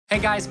Hey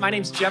guys, my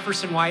name's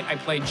Jefferson White. I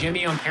play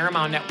Jimmy on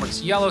Paramount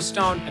Network's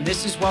Yellowstone, and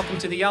this is Welcome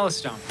to the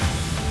Yellowstone.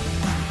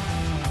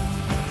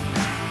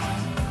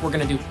 We're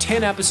gonna do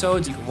 10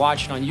 episodes. You can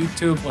watch it on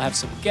YouTube. We'll have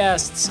some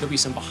guests. There'll be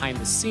some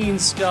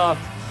behind-the-scenes stuff.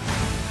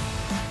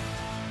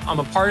 I'm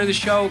a part of the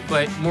show,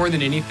 but more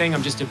than anything,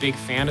 I'm just a big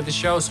fan of the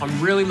show, so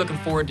I'm really looking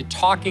forward to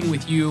talking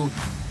with you.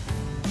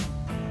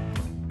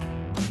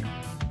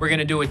 We're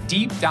gonna do a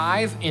deep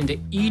dive into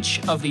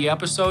each of the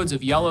episodes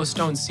of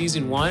Yellowstone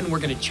Season 1. We're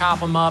gonna chop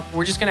them up.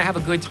 We're just gonna have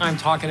a good time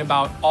talking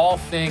about all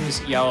things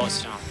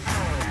Yellowstone.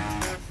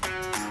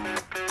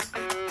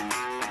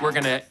 We're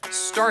gonna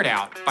start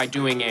out by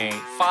doing a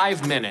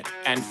 5-minute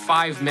and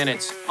 5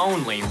 minutes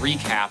only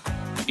recap.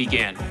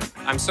 Begin.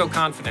 I'm so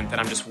confident that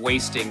I'm just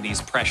wasting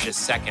these precious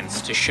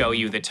seconds to show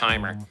you the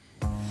timer.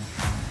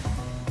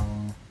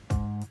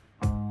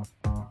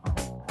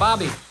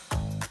 Bobby.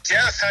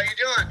 Jeff, how you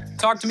doing?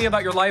 Talk to me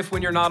about your life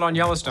when you're not on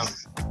Yellowstone.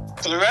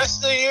 For the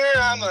rest of the year,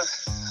 I'm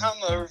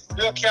a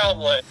real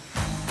cowboy.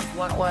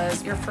 What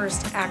was your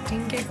first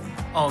acting gig?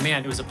 Oh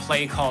man, it was a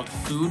play called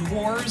Food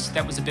Wars.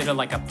 That was a bit of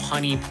like a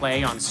punny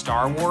play on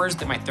Star Wars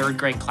that my 3rd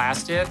grade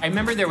class did. I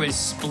remember there was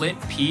Split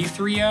Pea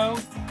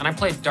 3-0, and I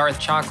played Darth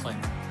Chocolate.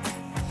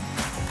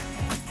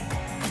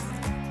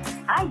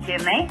 Hi,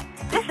 Jimmy.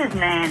 This is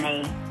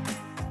Nanny.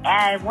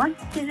 I want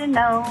you to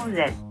know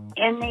that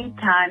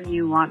anytime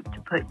you want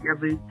to put your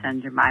boots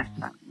under my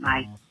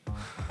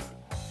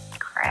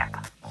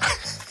crap,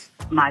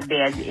 my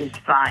bed is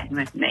fine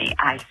with me.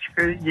 I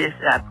screwed this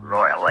up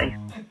royally.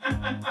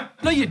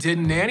 No, you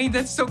didn't, Nanny.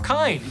 That's so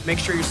kind. Make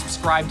sure you're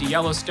subscribed to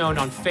Yellowstone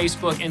on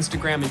Facebook,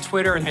 Instagram, and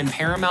Twitter, and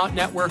Paramount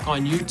Network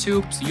on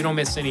YouTube so you don't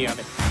miss any of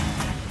it.